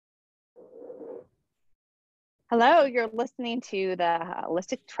Hello, you're listening to the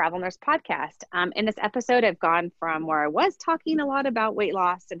Holistic Travel Nurse podcast. In this episode, I've gone from where I was talking a lot about weight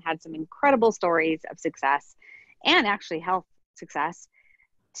loss and had some incredible stories of success and actually health success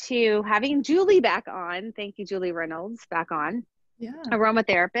to having Julie back on. Thank you, Julie Reynolds, back on. Yeah.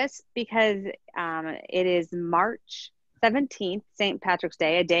 Aromatherapist, because it is March 17th, St. Patrick's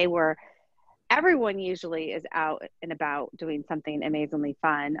Day, a day where everyone usually is out and about doing something amazingly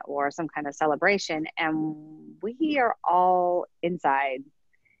fun or some kind of celebration. And we are all inside.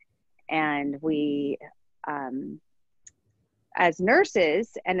 And we, as nurses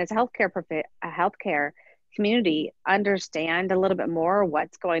and as healthcare community, understand a little bit more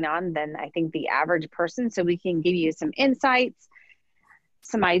what's going on than I think the average person. So we can give you some insights,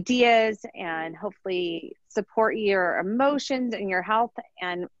 some ideas, and hopefully support your emotions and your health.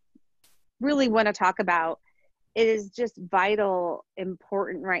 And really want to talk about, it is just vital,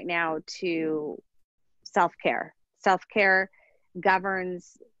 important right now to self-care. Self-care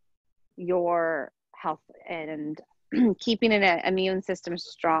governs your health and keeping an immune system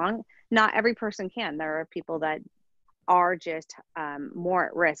strong. Not every person can. There are people that are just more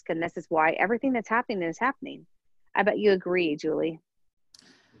at risk. And this is why everything that's happening is happening. I bet you agree, Julie.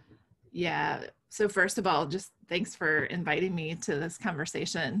 Yeah. So first of all, just thanks for inviting me to this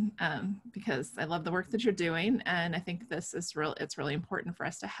conversation because I love the work that you're doing. And I think it's really important for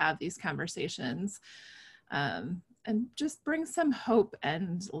us to have these conversations and just bring some hope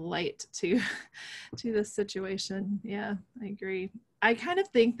and light to this situation. Yeah, I agree. I kind of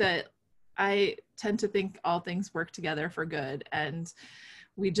think that I tend to think all things work together for good. And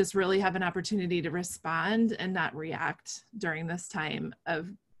we just really have an opportunity to respond and not react during this time of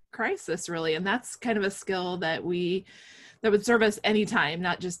crisis, really. And that's kind of a skill that would serve us anytime,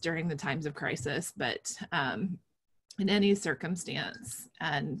 not just during the times of crisis, but in any circumstance.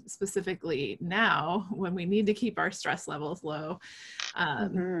 And specifically now, when we need to keep our stress levels low,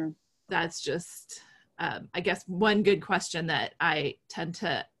 that's just, I guess, one good question that I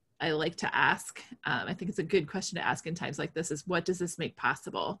like to ask. I think it's a good question to ask in times like this is, what does this make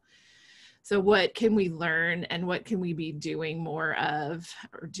possible? So what can we learn and what can we be doing more of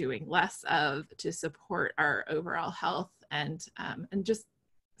or doing less of to support our overall health and just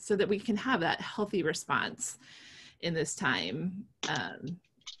so that we can have that healthy response in this time,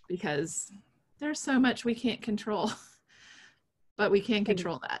 because there's so much we can't control, but we can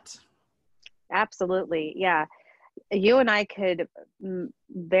control that. Absolutely. Yeah. You and I could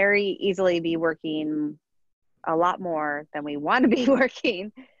very easily be working a lot more than we want to be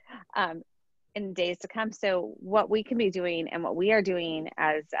working in days to come. So what we can be doing and what we are doing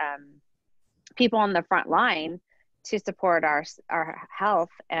as people on the front line to support our health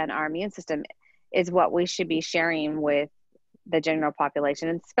and our immune system is what we should be sharing with the general population,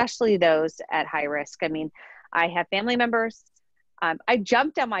 and especially those at high risk. I mean, I have family members. I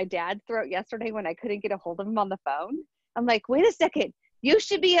jumped down my dad's throat yesterday when I couldn't get a hold of him on the phone. I'm like, wait a second, you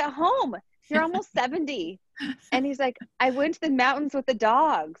should be at home. You're almost 70. And he's like, I went to the mountains with the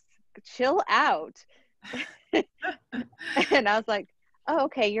dogs. Chill out. And I was like, oh,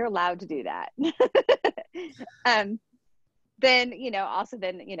 okay, you're allowed to do that. Then,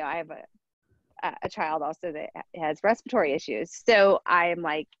 I have a child also that has respiratory issues. So I'm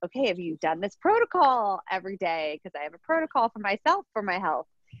like, okay, have you done this protocol every day? Because I have a protocol for myself, for my health.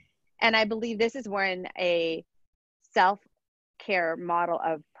 And I believe this is when a self-care model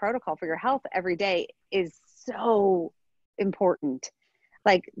of protocol for your health every day is so important.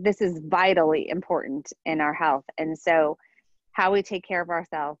 Like, this is vitally important in our health. And so how we take care of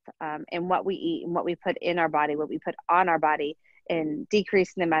ourselves and what we eat and what we put in our body, what we put on our body, and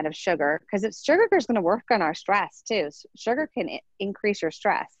decreasing the amount of sugar, because sugar is going to work on our stress too. Sugar can increase your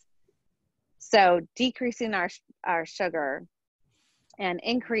stress. So decreasing our sugar and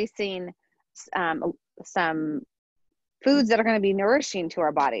increasing some foods that are going to be nourishing to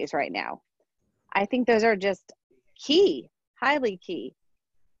our bodies right now. I think those are just key, highly key.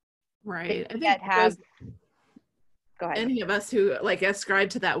 Right. I think go ahead. Any of us who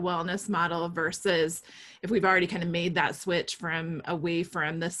ascribe to that wellness model versus if we've already kind of made that switch away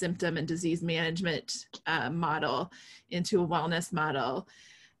from the symptom and disease management model into a wellness model.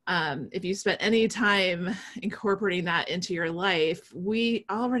 If you spent any time incorporating that into your life, we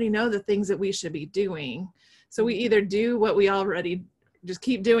already know the things that we should be doing. So we either just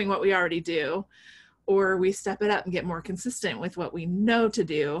keep doing what we already do, or we step it up and get more consistent with what we know to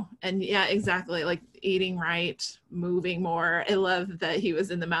do. And yeah, exactly. Like eating right, moving more. I love that he was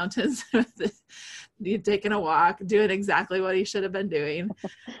in the mountains, taking a walk, doing exactly what he should have been doing.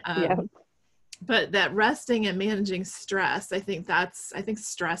 Yeah. But that resting and managing stress, I think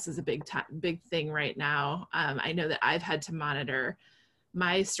stress is a big thing right now. I know that I've had to monitor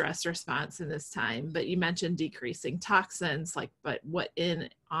my stress response in this time, but you mentioned decreasing toxins, but what in,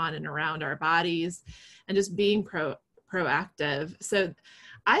 on, and around our bodies, and just being proactive. So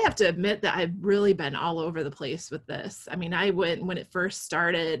I have to admit that I've really been all over the place with this. I mean, when it first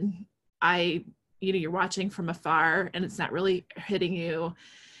started, you're watching from afar and it's not really hitting you.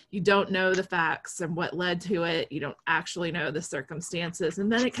 You don't know the facts and what led to it. You don't actually know the circumstances. And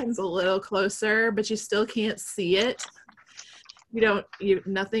then it comes a little closer, but you still can't see it.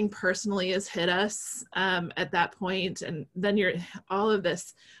 Nothing personally has hit us at that point. And then all of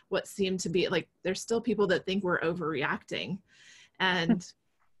this, what seemed to be there's still people that think we're overreacting. And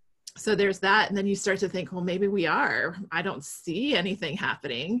so there's that. And then you start to think, well, maybe we are. I don't see anything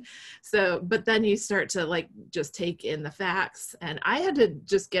happening. But then you start to just take in the facts. And I had to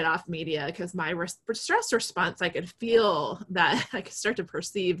just get off media because my stress response, I could feel that I could start to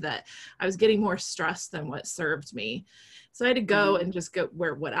perceive that I was getting more stressed than what served me. So I had to go and just go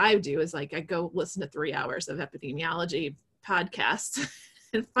where what I do is I go listen to 3 hours of epidemiology podcasts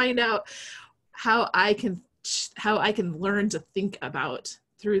and find out how I can learn to think about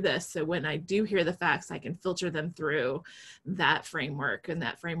through this. So when I do hear the facts, I can filter them through that framework and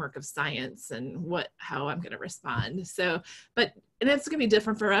that framework of science and how I'm going to respond. And it's going to be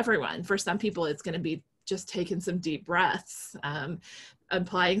different for everyone. For some people, it's going to be just taking some deep breaths,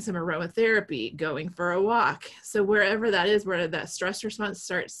 applying some aromatherapy, going for a walk. So wherever that is, where that stress response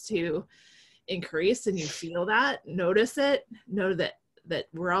starts to increase and you feel that, notice it, know that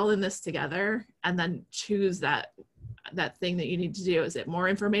we're all in this together, and then choose that thing that you need to do. Is it more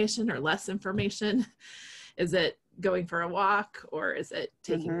information or less information? Is it going for a walk, or is it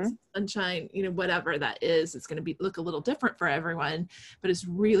taking sunshine? Whatever that is, it's going to look a little different for everyone, but it's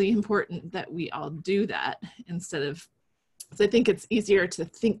really important that we all do that so I think it's easier to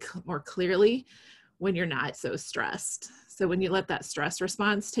think more clearly when you're not so stressed. So when you let that stress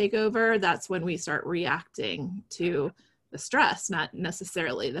response take over, that's when we start reacting to the stress, not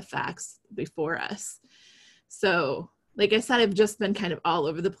necessarily the facts before us. So like I said, I've just been kind of all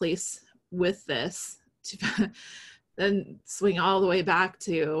over the place with this to then swing all the way back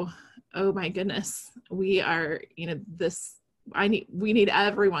to, oh my goodness, we are, we need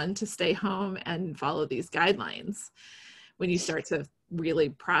everyone to stay home and follow these guidelines. When you start to really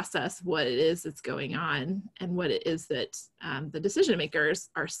process what it is that's going on and what it is that the decision makers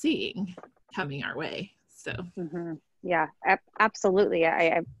are seeing coming our way. So. Yeah, absolutely.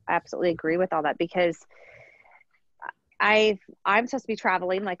 I absolutely agree with all that, because I'm supposed to be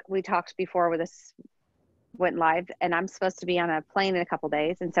traveling, like we talked before when this went live, and I'm supposed to be on a plane in a couple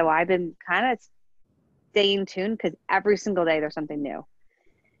days. And so I've been kind of staying tuned, because every single day there's something new.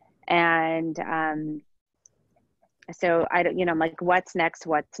 And so I'm like, what's next?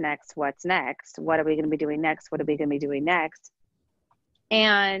 What's next? What's next? What are we going to be doing next? What are we going to be doing next?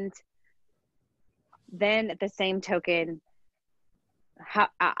 And then at the same token,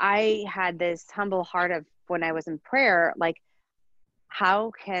 I had this humble heart of, when I was in prayer,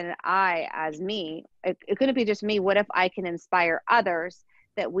 how can I, as me, it couldn't be just me. What if I can inspire others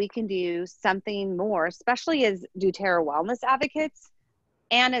that we can do something more, especially as doTERRA wellness advocates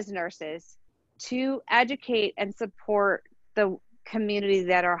and as nurses, to educate and support the community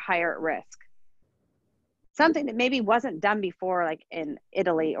that are higher at risk. Something that maybe wasn't done before, like in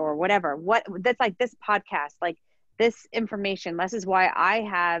Italy or whatever. That's like this podcast, like this information. This is why I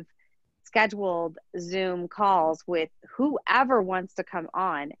have scheduled Zoom calls with whoever wants to come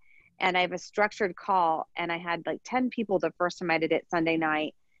on. And I have a structured call, and I had 10 people the first time I did it Sunday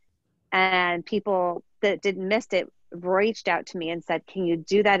night. And people that didn't miss it reached out to me and said, can you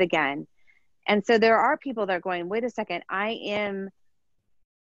do that again? And so there are people that are going, wait a second, I'm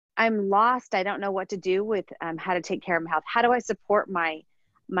lost. I don't know what to do with how to take care of my health. How do I support my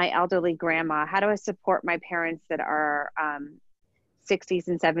elderly grandma? How do I support my parents that are 60s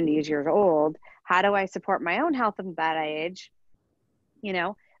and 70s years old? How do I support my own health at that age?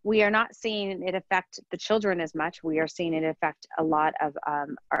 We are not seeing it affect the children as much. We are seeing it affect a lot of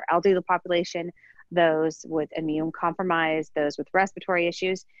our elderly population, those with immune compromise, those with respiratory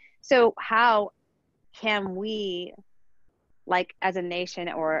issues. So how can we, as a nation,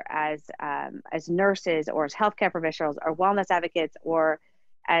 or as nurses, or as healthcare professionals, or wellness advocates, or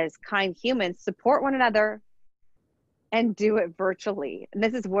as kind humans, support one another and do it virtually? And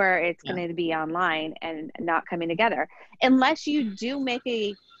this is where it's going to be online and not coming together, unless you do make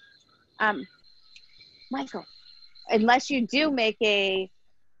a unless you do make a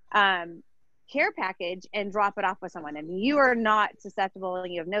care package and drop it off with someone. I mean, you are not susceptible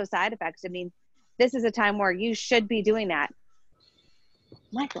and you have no side effects. I mean, this is a time where you should be doing that.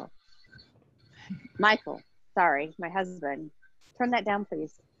 Michael, sorry, my husband, turn that down,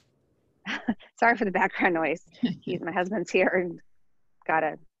 please. Sorry for the background noise. My husband's here and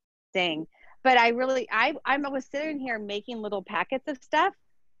gotta ding. But I was sitting here making little packets of stuff,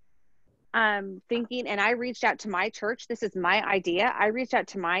 thinking, and I reached out to my church. This is my idea. I reached out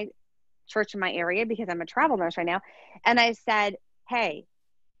to my church in my area because I'm a travel nurse right now. And I said, hey,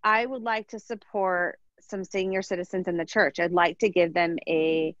 I would like to support some senior citizens in the church. I'd like to give them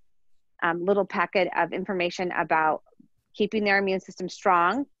a little packet of information about keeping their immune system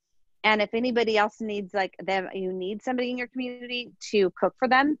strong. And if anybody else needs you need somebody in your community to cook for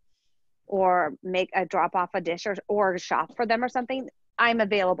them or make a drop off a dish or shop for them or something, I'm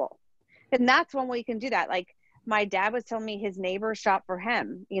available. And that's one way you can do that. Like my dad was telling me his neighbors shop for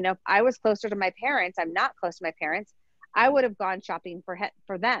him. You know, if I was closer to my parents, I'm not close to my parents, I would have gone shopping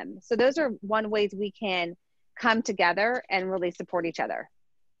for them. So those are one ways we can come together and really support each other.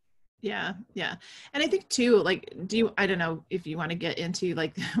 Yeah. Yeah. And I think too, like, I don't know if you want to get into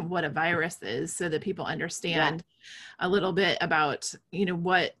like what a virus is so that people understand a little bit about, you know,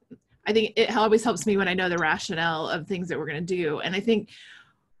 what I think it always helps me when I know the rationale of things that we're going to do. And I think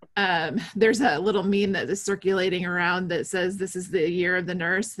there's a little meme that is circulating around that says, this is the year of the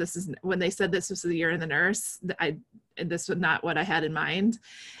nurse. This is when they said this was the year of the nurse, this was not what I had in mind.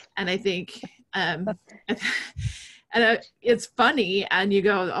 And I think, and it's funny and you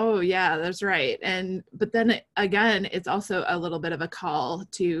go, oh yeah, that's right. But then again, it's also a little bit of a call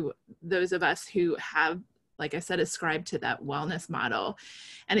to those of us who have, like I said, ascribed to that wellness model.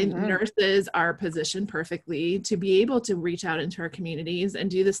 And nurses are positioned perfectly to be able to reach out into our communities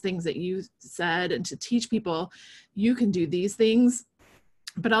and do these things that you said, and to teach people you can do these things,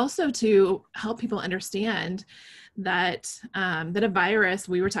 but also to help people understand that that a virus,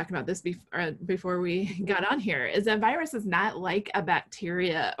 we were talking about this before we got on here, is a virus is not like a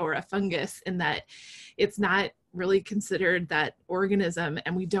bacteria or a fungus in that it's not really considered that organism,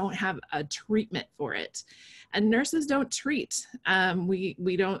 and we don't have a treatment for it. And nurses don't treat.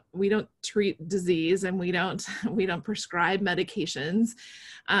 We don't treat disease, and we don't prescribe medications.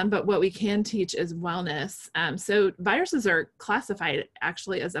 But what we can teach is wellness. So viruses are classified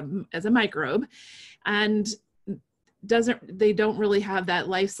actually as a microbe, and they don't really have that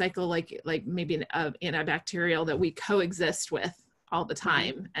life cycle like maybe in a bacterial that we coexist with all the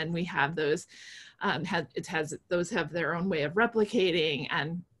time. And we have those those have their own way of replicating,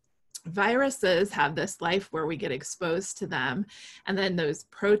 and viruses have this life where we get exposed to them. And then those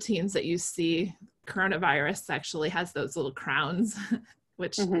proteins that you see, coronavirus actually has those little crowns,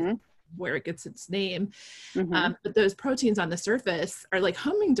 which is where it gets its name. But those proteins on the surface are like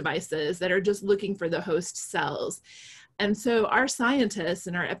homing devices that are just looking for the host cells. And so our scientists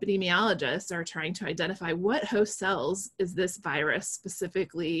and our epidemiologists are trying to identify what host cells is this virus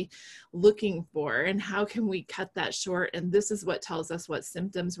specifically looking for, and how can we cut that short? And this is what tells us what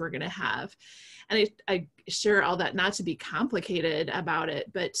symptoms we're going to have. And I share all that not to be complicated about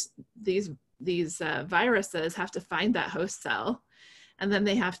it, but these viruses have to find that host cell, and then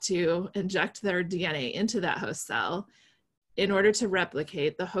they have to inject their DNA into that host cell. In order to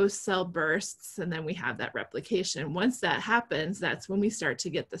replicate, the host cell bursts, and then we have that replication. Once that happens, that's when we start to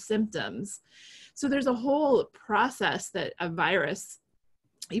get the symptoms. So there's a whole process that a virus,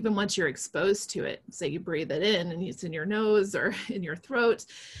 even once you're exposed to it, say you breathe it in and it's in your nose or in your throat.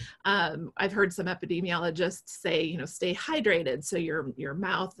 I've heard some epidemiologists say, stay hydrated. So your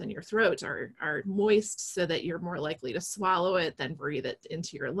mouth and your throat are moist so that you're more likely to swallow it than breathe it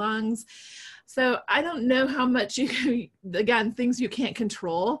into your lungs. So I don't know how much again, things you can't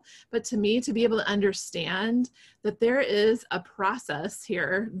control, but to me, to be able to understand that there is a process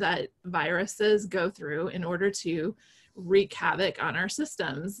here that viruses go through in order to wreak havoc on our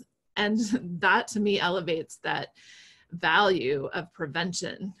systems. And that to me elevates that value of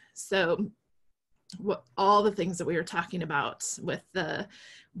prevention. So all the things that we were talking about with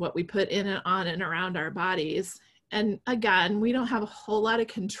what we put in and on and around our bodies. And again, we don't have a whole lot of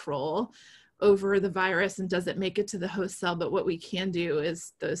control over the virus and does it make it to the host cell, but what we can do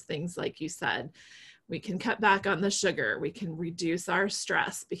is those things like you said. We can cut back on the sugar. We can reduce our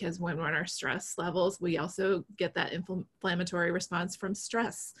stress, because when we're on our stress levels, we also get that inflammatory response from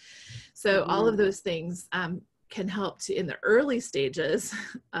stress. So all of those things can help to, in the early stages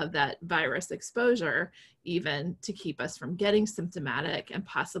of that virus exposure, even to keep us from getting symptomatic and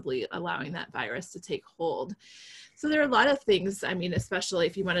possibly allowing that virus to take hold. So there are a lot of things, I mean, especially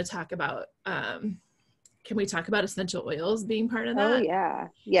if you want to talk about can we talk about essential oils being part of Oh that? yeah.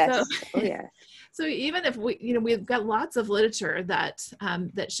 So, Yes. Oh yes. so even if we, we've got lots of literature that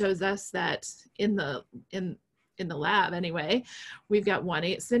that shows us that in the lab anyway, we've got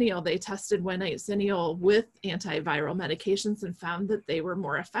 1,8-cineol. They tested 1,8-cineol with antiviral medications and found that they were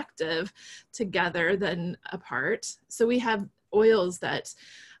more effective together than apart. So we have oils that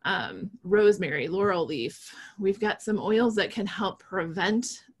rosemary, laurel leaf, we've got some oils that can help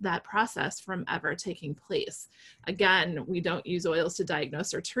prevent that process from ever taking place. Again, we don't use oils to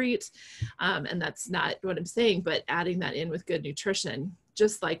diagnose or treat, and that's not what I'm saying, but adding that in with good nutrition,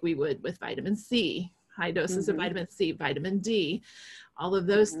 just like we would with vitamin C, high doses of vitamin C, vitamin D, all of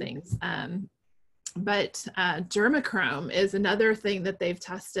those things. But dermachrome is another thing that they've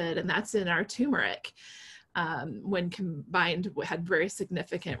tested, and that's in our turmeric. When combined, had very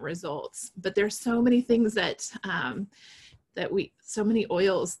significant results. But there's so many things that so many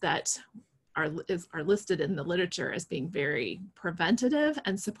oils that are listed in the literature as being very preventative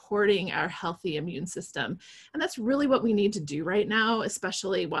and supporting our healthy immune system. And that's really what we need to do right now,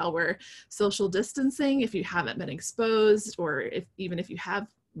 especially while we're social distancing. If you haven't been exposed, or even if you have,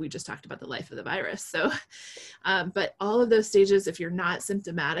 we just talked about the life of the virus. So, but all of those stages, if you're not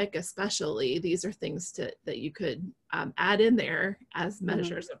symptomatic, especially, these are things that you could add in there as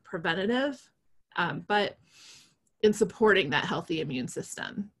measures of preventative, but in supporting that healthy immune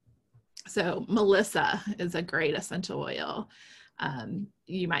system. So Melissa is a great essential oil.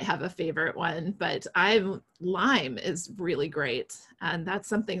 You might have a favorite one, but lime is really great. And that's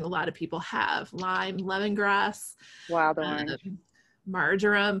something a lot of people have. Lime, lemongrass, Wild orange,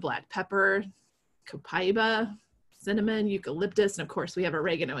 marjoram, black pepper, copaiba, cinnamon, eucalyptus, and of course we have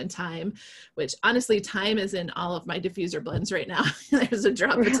oregano and thyme, which honestly, thyme is in all of my diffuser blends right now. There's a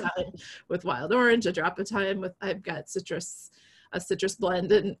drop of thyme with wild orange, a drop of thyme with, I've got a citrus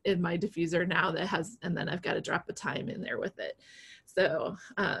blend in my diffuser now that has, and then I've got a drop of thyme in there with it. So,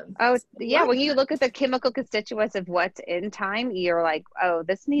 yeah, when you look at the chemical constituents of what's in thyme, you're like, oh,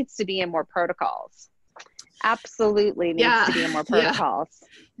 this needs to be in more protocols. Absolutely needs to be in more protocols.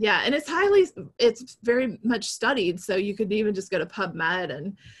 Yeah, and it's very much studied. So you could even just go to PubMed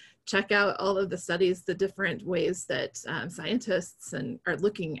and check out all of the studies, the different ways that scientists are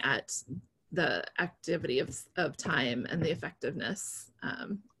looking at the activity of thyme and the effectiveness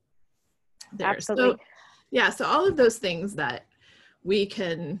there. Absolutely. So all of those things that we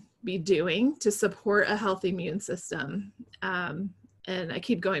can be doing to support a healthy immune system. And I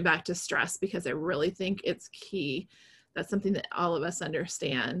keep going back to stress because I really think it's key. That's something that all of us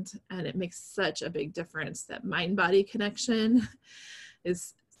understand, and it makes such a big difference. That mind-body connection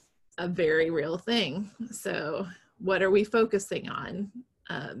is a very real thing. So what are we focusing on?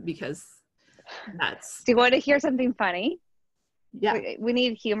 Because that's... Do you want to hear something funny? Yeah. We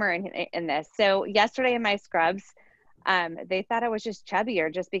need humor in this. So yesterday in my scrubs, they thought I was just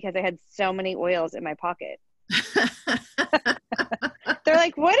chubbier just because I had so many oils in my pocket. They're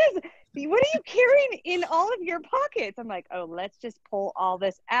like, what are you carrying in all of your pockets? I'm like, oh, let's just pull all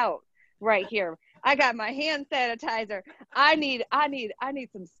this out right here. I got my hand sanitizer. I need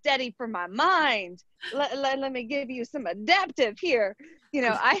some steady for my mind. Let me give you some adaptive here.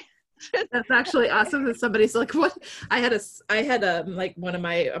 That's actually awesome that somebody's like, what? I had like one of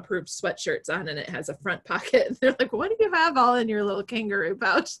my approved sweatshirts on, and it has a front pocket. And they're like, what do you have all in your little kangaroo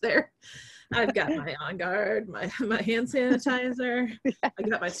pouch there? I've got my On Guard, my hand sanitizer. I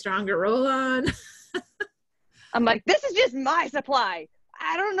got my Stronger roll-on. I'm like, this is just my supply.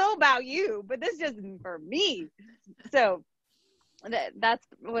 I don't know about you, but this is just for me. So that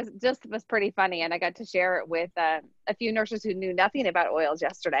was pretty funny, and I got to share it with a few nurses who knew nothing about oils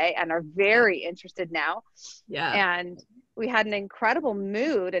yesterday and are very interested now. Yeah. And we had an incredible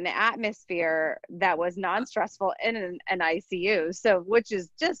mood and atmosphere that was non-stressful in an ICU. So, which is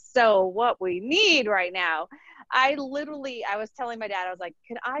just so what we need right now. I was telling my dad, I was like,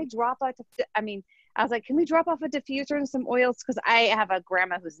 can I drop out I was like, can we drop off a diffuser and some oils? Because I have a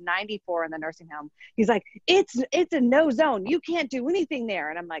grandma who's 94 in the nursing home. He's like, it's a no zone. You can't do anything there.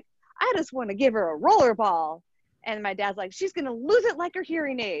 And I'm like, I just want to give her a roller ball. And my dad's like, she's going to lose it like her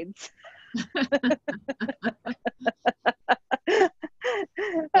hearing aids. But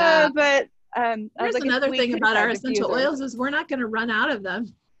there's another thing about our essential oils is we're not going to run out of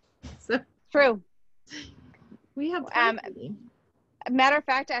them. So true. We have matter of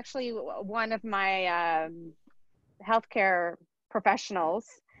fact, actually, one of my healthcare professionals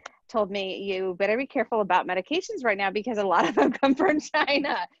told me, you better be careful about medications right now because a lot of them come from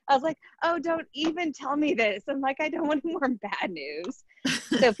China. I was like, oh, don't even tell me this. I'm like, I don't want any more bad news.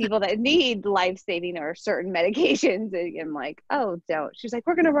 So people that need life-saving or certain medications, I'm like, oh, don't. She's like,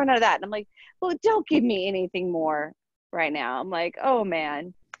 we're going to run out of that. And I'm like, well, don't give me anything more right now. I'm like, oh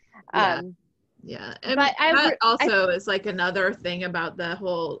man. Yeah. Yeah. And But that also is like another thing about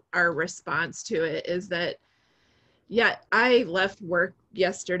our response to it is that, yeah, I left work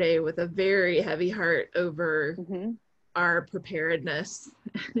yesterday with a very heavy heart over our preparedness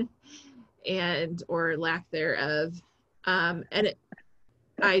or lack thereof.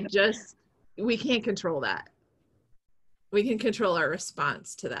 We can't control that. We can control our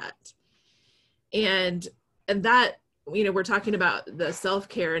response to that. And that, we're talking about the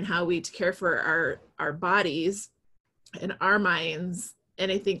self-care and how we care for our bodies and our minds.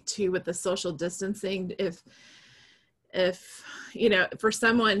 And I think too, with the social distancing, if for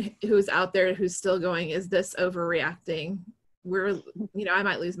someone who's out there who's still going, is this overreacting? I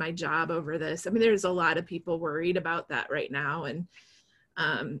might lose my job over this. I mean, there's a lot of people worried about that right now,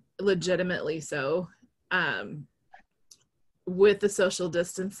 and legitimately so. With the social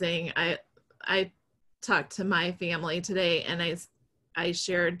distancing, I talked to my family today, and I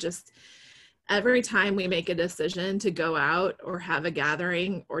shared, just every time we make a decision to go out or have a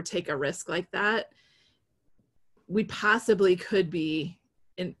gathering or take a risk like that, we possibly could be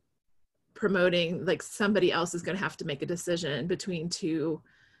in promoting, like, somebody else is going to have to make a decision between two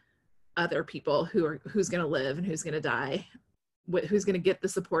other people who's going to live and who's going to die, who's going to get the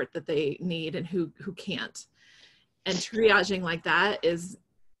support that they need and who can't. And triaging like that is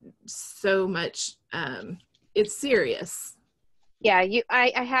so much, it's serious. Yeah,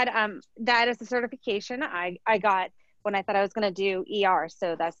 I had that as a certification I got when I thought I was going to do ER.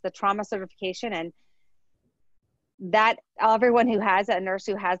 So that's the trauma certification, and that everyone who has a nurse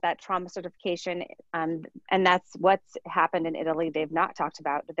who has that trauma certification, and that's what's happened in Italy. They've not talked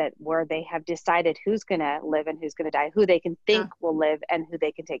about that, where they have decided who's going to live and who's going to die, who they can think will live and who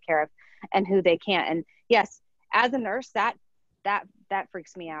they can take care of and who they can't. And yes, as a nurse, that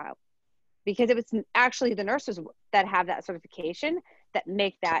freaks me out, because it was actually the nurses that have that certification that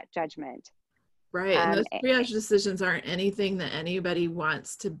make that judgment. Right. And those triage decisions aren't anything that anybody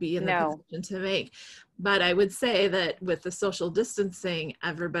wants to be in the position to make. But I would say that with the social distancing,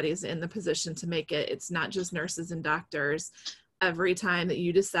 everybody's in the position to make it. It's not just nurses and doctors. Every time that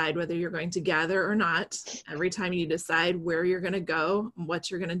you decide whether you're going to gather or not, every time you decide where you're going to go,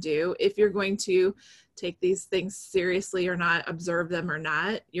 what you're going to do, if you're going to take these things seriously or not, observe them or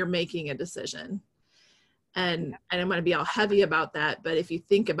not, you're making a decision. And I'm going to be all heavy about that. But if you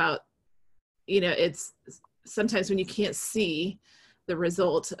think about, it's sometimes when you can't see the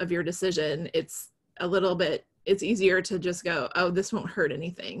result of your decision, it's easier to just go, oh, this won't hurt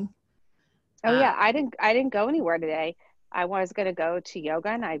anything. Oh yeah. I didn't go anywhere today. I was going to go to yoga,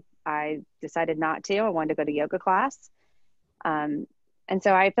 and I decided not to. I wanted to go to yoga class. And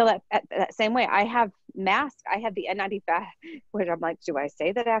so I feel that same way. I have masks. I have the N95, which I'm like, do I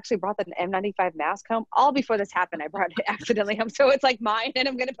say that I actually brought the N95 mask home? All before this happened, I brought it accidentally home. So it's like mine, and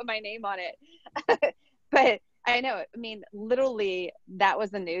I'm going to put my name on it. But I know, I mean, literally that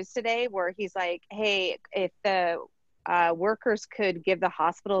was the news today, where he's like, hey, if the workers could give the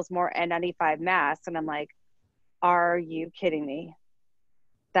hospitals more N95 masks. And I'm like, are you kidding me?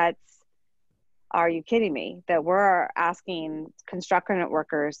 Are you kidding me that we're asking construction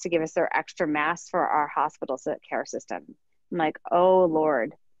workers to give us their extra masks for our hospital care system? I'm like, oh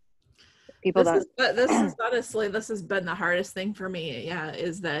Lord, this has been the hardest thing for me. Yeah.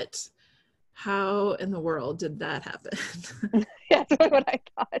 Is that, how in the world did that happen? That's what I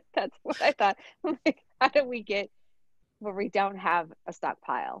thought. That's what I thought. I'm like, how do we get where we don't have a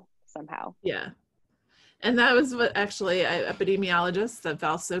stockpile somehow? Yeah. And that was what actually epidemiologists have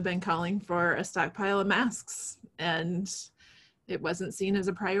also been calling for, a stockpile of masks, and it wasn't seen as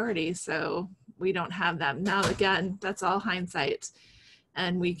a priority. So we don't have them. Now, again, that's all hindsight,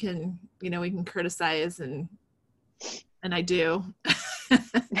 and we can criticize, and I do.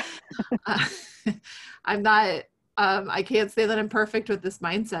 I'm not, I can't say that I'm perfect with this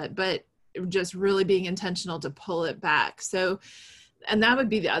mindset, but just really being intentional to pull it back. So, and that would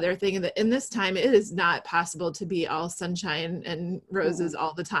be the other thing, in this time, it is not possible to be all sunshine and roses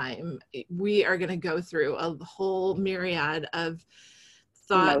all the time. We are going to go through a whole myriad of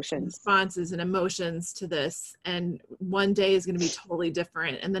thoughts, responses, and emotions to this. And one day is going to be totally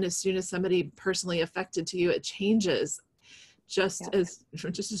different. And then as soon as somebody personally affected to you, it changes just as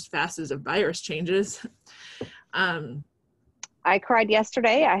fast as a virus changes. I cried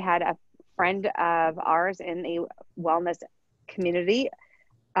yesterday. I had a friend of ours in the wellness community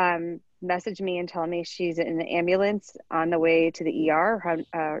messaged me and telling me she's in the ambulance on the way to the ER.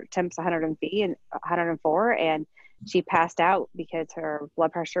 Her temp's 104, and she passed out because her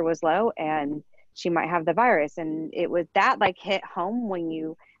blood pressure was low and she might have the virus. And it was that like hit home when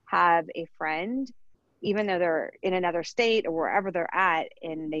you have a friend, even though they're in another state or wherever they're at,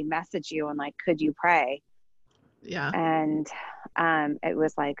 and they message you and like, could you pray? Yeah. And it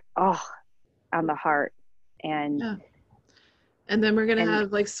was like, oh, on the heart. And yeah. And then we're going to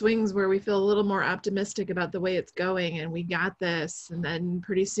have like swings where we feel a little more optimistic about the way it's going and we got this. And then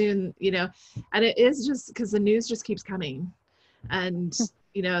pretty soon, you know, and it is just because the news just keeps coming and,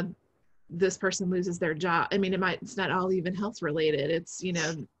 you know, this person loses their job. I mean, it's not all even health related. It's, you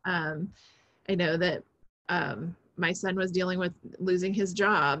know, I know that my son was dealing with losing his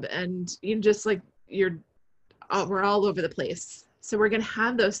job and you just like, we're all over the place. So we're going to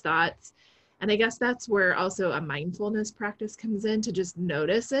have those thoughts. And I guess that's where also a mindfulness practice comes in, to just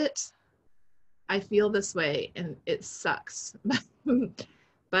notice it. I feel this way and it sucks,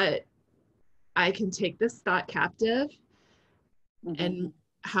 but I can take this thought captive and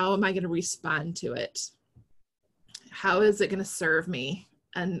how am I going to respond to it? How is it going to serve me?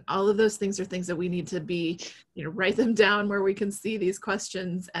 And all of those things are things that we need to be, you know, write them down where we can see these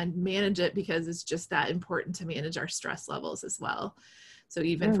questions and manage it, because it's just that important to manage our stress levels as well. So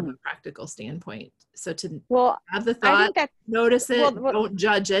even from a practical standpoint, so to have the thought, notice it, don't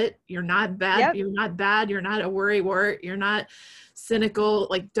judge it. You're not bad. Yep. You're not bad. You're not a worrywart. You're not cynical.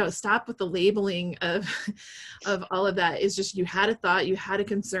 Like, don't stop with the labeling of all of that. It's just, you had a thought, you had a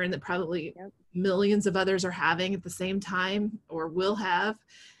concern that probably millions of others are having at the same time or will have.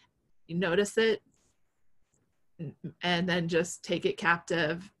 You notice it and then just take it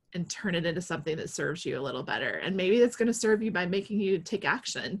captive and turn it into something that serves you a little better. And maybe it's going to serve you by making you take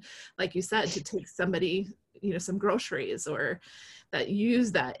action, like you said, to take somebody, you know, some groceries, or that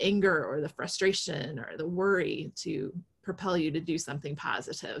use that anger or the frustration or the worry to propel you to do something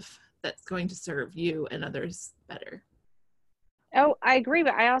positive that's going to serve you and others better. Oh, I agree.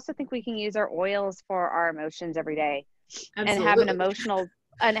 But I also think we can use our oils for our emotions every day. Absolutely.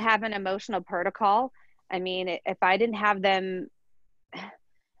 And have an emotional protocol. I mean, if I didn't have them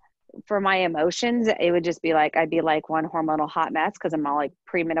for my emotions, it would just be like, I'd be like one hormonal hot mess, because I'm all like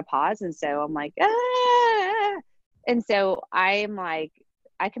premenopause. And so I'm like, ah. And so I'm like,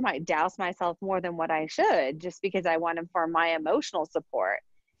 I might douse myself more than what I should, just because I want them for my emotional support.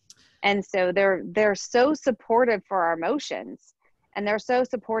 And so they're so supportive for our emotions, and they're so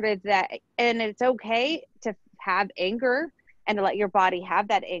supportive and it's okay to have anger and to let your body have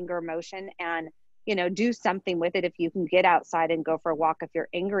that anger emotion, and you know, do something with it. If you can get outside and go for a walk, if you're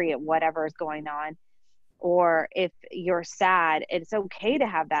angry at whatever is going on, or if you're sad, it's okay to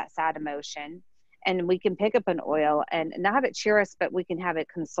have that sad emotion. And we can pick up an oil and not have it cheer us, but we can have it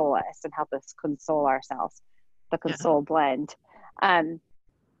console us and help us console ourselves. The Console blend.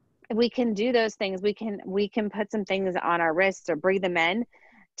 We can do those things. We can put some things on our wrists or breathe them in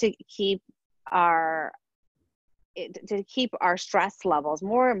to keep our stress levels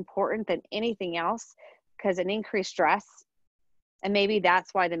more important than anything else, because an increased stress, and maybe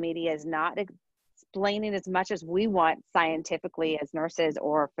that's why the media is not explaining as much as we want scientifically as nurses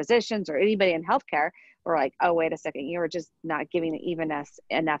or physicians or anybody in healthcare. We're like, oh, wait a second, you're just not giving even us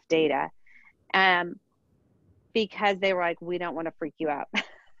enough data. Because they were like, we don't want to freak you out.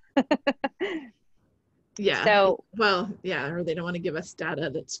 Yeah. So, well, yeah, or they don't want to give us data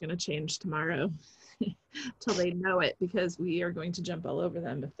that's going to change tomorrow till they know it, because we are going to jump all over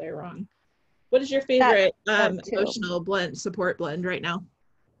them if they're wrong. What is your favorite emotional support blend right now?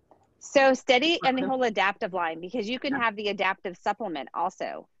 So Steady and the whole adaptive line, because you can have the adaptive supplement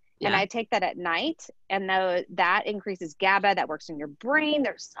also. Yeah. And I take that at night, and that increases GABA, that works in your brain.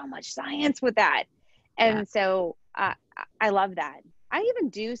 There's so much science with that. And so I love that. I even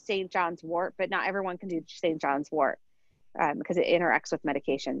do St. John's wort, but not everyone can do St. John's wort because it interacts with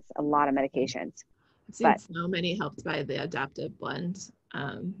medications, a lot of medications. I've seen so many helped by the adaptive blend.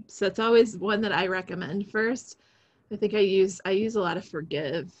 So it's always one that I recommend first. I think I use a lot of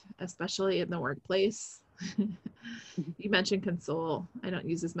Forgive, especially in the workplace. You mentioned Console. I don't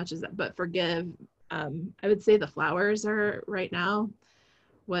use as much as that, but Forgive. I would say the flowers are right now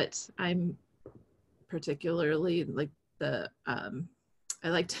what I'm particularly like. I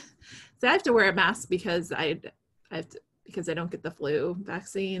like to say I have to wear a mask because I don't get the flu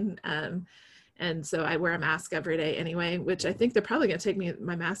vaccine. And so I wear a mask every day anyway, which I think they're probably going to take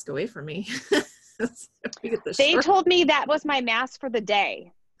my mask away from me. They told me that was my mask for the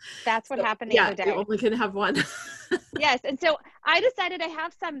day. That's what So, happened the yeah, other day. you only can have one. Yes. And so I decided I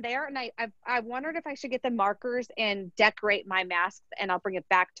have some there, and I wondered if I should get the markers and decorate my masks, and I'll bring it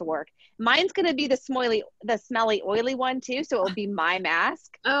back to work. Mine's going to be the smelly, oily one too. So it'll be my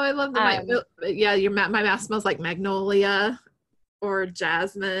mask. Oh, I love yeah, my mask smells like magnolia or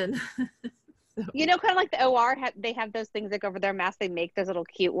jasmine. So, You know, kind of like the OR, they have those things that go over their mask. They make those little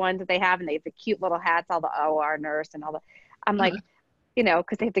cute ones that they have, and they have the cute little hats, all the OR nurse and all the, I'm like, you know,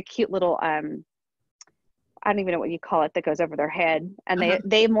 because they have the cute little, I don't even know what you call it that goes over their head. And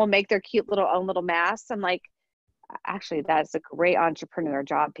they will make their cute little own little masks. I'm like, actually, that's a great entrepreneur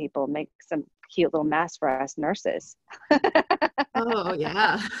job, people. Make some cute little masks for us nurses. oh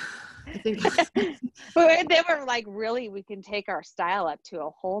yeah. I think But they were like, really, we can take our style up to a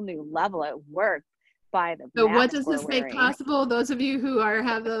whole new level at work by the so what masks does we're this make wearing. possible? Those of you who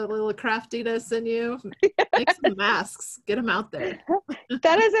have a little craftiness in you, make some masks, get them out there.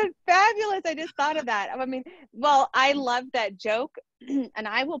 That is fabulous. I just thought of that. I mean, well, I love that joke, and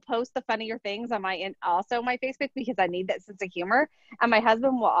I will post the funnier things on also my Facebook, because I need that sense of humor. And my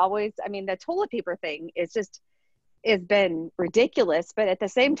husband will always, I mean, the toilet paper thing is just, it's been ridiculous, but at the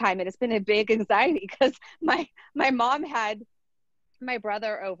same time, it has been a big anxiety, because my mom had my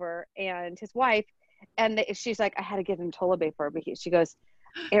brother over and his wife, and she's like, I had to give him toilet paper, because she goes,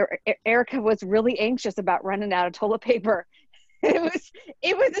 Erica was really anxious about running out of toilet paper. It was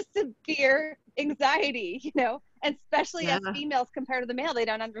a severe anxiety, you know, and especially as females compared to the male, they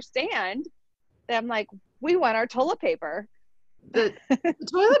don't understand. I'm like, we want our toilet paper. The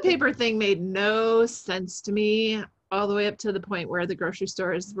toilet paper thing made no sense to me all the way up to the point where the grocery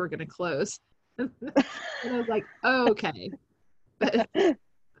stores were going to close. And I was like, oh, okay.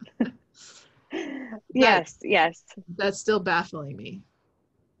 Yes. That's still baffling me.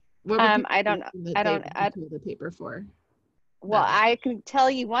 What I don't toilet paper for? Well, I can tell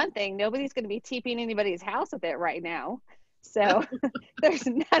you one thing, nobody's going to be TPing anybody's house with it right now. So there's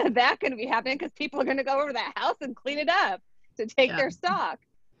none of that going to be happening, because people are going to go over that house and clean it up to take their stock.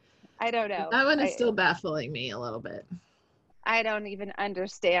 I don't know. That one is still baffling me a little bit. I don't even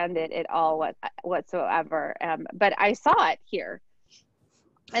understand it at all whatsoever. But I saw it here.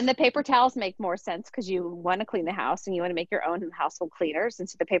 And the paper towels make more sense, because you want to clean the house and you want to make your own household cleaners. And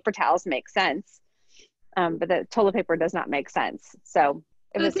so the paper towels make sense. But the toilet paper does not make sense. So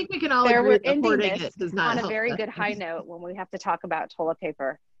I think we can all agree that hoarding it does not on a very good high note when we have to talk about toilet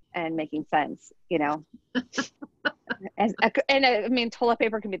paper and making sense, you know. and I mean, toilet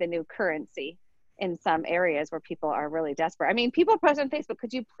paper can be the new currency in some areas where people are really desperate. I mean, people post on Facebook,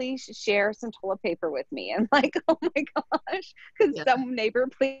 could you please share some toilet paper with me? And like, oh my gosh, could some neighbor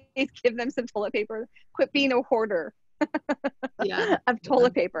please give them some toilet paper? Quit being a hoarder of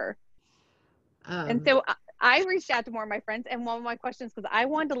toilet paper. And so I reached out to more of my friends, and one of my questions, because I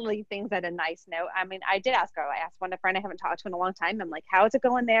wanted to leave things at a nice note. I mean, I did ask her. I asked one friend I haven't talked to in a long time. I'm like, how is it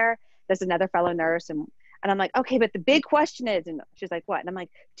going there? There's another fellow nurse. And I'm like, okay, but the big question is, and she's like, what? And I'm like,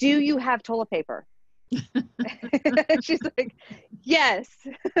 do you have toilet paper? She's like, yes.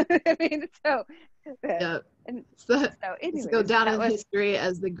 I mean, so. Yeah. And so anyways, go down in history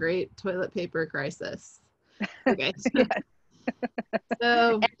as the great toilet paper crisis. Okay.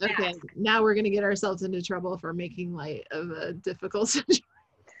 So, okay, now we're going to get ourselves into trouble for making light of a difficult situation.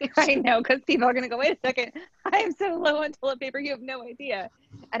 I know, because people are going to go, wait a second, I am so low on toilet paper, you have no idea.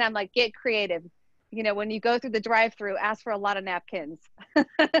 And I'm like, get creative. You know, when you go through the drive-through, ask for a lot of napkins.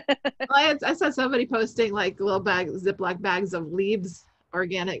 I saw somebody posting like little Ziploc bags of Leaves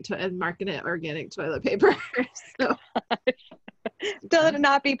organic and marking it organic toilet paper. So. Let it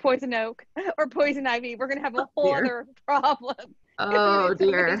not be poison oak or poison ivy. We're going to have a whole other problem. Oh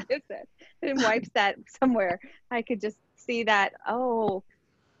dear. And wipes that somewhere. I could just see that. Oh,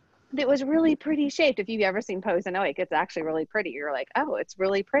 it was really pretty shaped. If you've ever seen poison oak, it's actually really pretty. You're like, oh, it's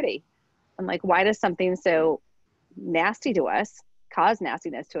really pretty. I'm like, why does something so nasty to us cause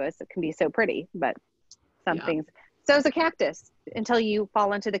nastiness to us? It can be so pretty, but some things. So is a cactus until you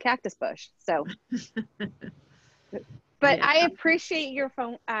fall into the cactus bush. So. But I appreciate your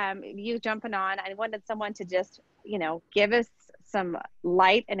phone, you jumping on. I wanted someone to just, you know, give us some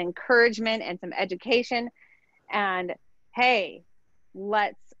light and encouragement and some education. And hey,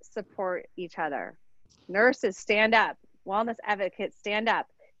 let's support each other. Nurses, stand up. Wellness advocates, stand up.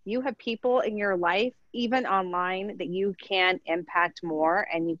 You have people in your life, even online, that you can impact more,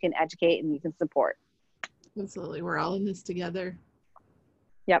 and you can educate and you can support. Absolutely. We're all in this together.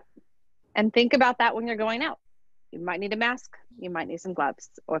 Yep. And think about that when you're going out. You might need a mask. You might need some gloves.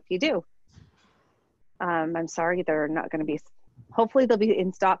 Or if you do, I'm sorry, they're not going to be hopefully they'll be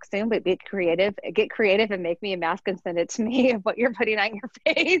in stock soon, but get creative and make me a mask and send it to me of what you're putting on your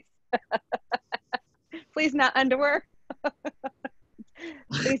face. Please not underwear.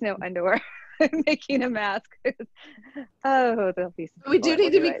 Please no underwear. Making a mask. Oh, there'll be some We do people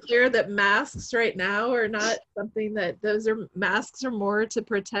need that to will be do it. clear that masks right now are not something that masks are more to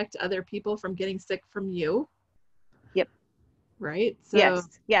protect other people from getting sick from you. Yep. Right? So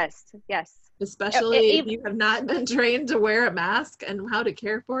Yes. especially if you have not been trained to wear a mask and how to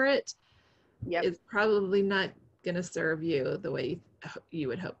care for it, Yep. it's probably not going to serve you the way you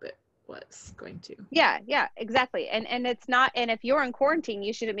would hope it was going to. Yeah, exactly. And it's not, and if you're in quarantine,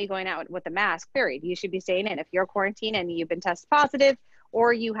 you shouldn't be going out with a mask, period. You should be staying in. If you're quarantined and you've been tested positive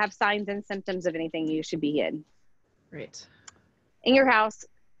or you have signs and symptoms of anything, you should be in Right. In your house,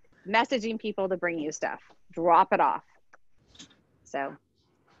 messaging people to bring you stuff. Drop it off. So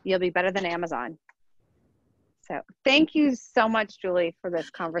you'll be better than Amazon. So thank you so much, Julie, for this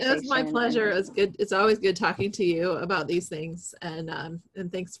conversation. It was my pleasure. It was good. It's always good talking to you about these things. And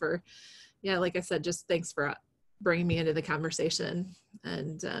thanks for, like I said, just thanks for bringing me into the conversation.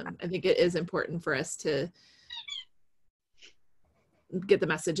 And I think it is important for us to get the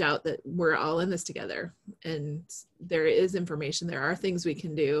message out that we're all in this together. And there is information. There are things we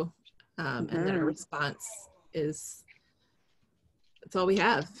can do. And that our response is, that's all we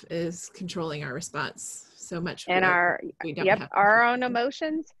have is controlling our response. So much. And our own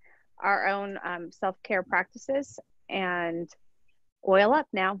emotions, our own self-care practices, and oil up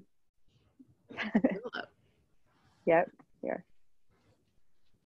now. Yep.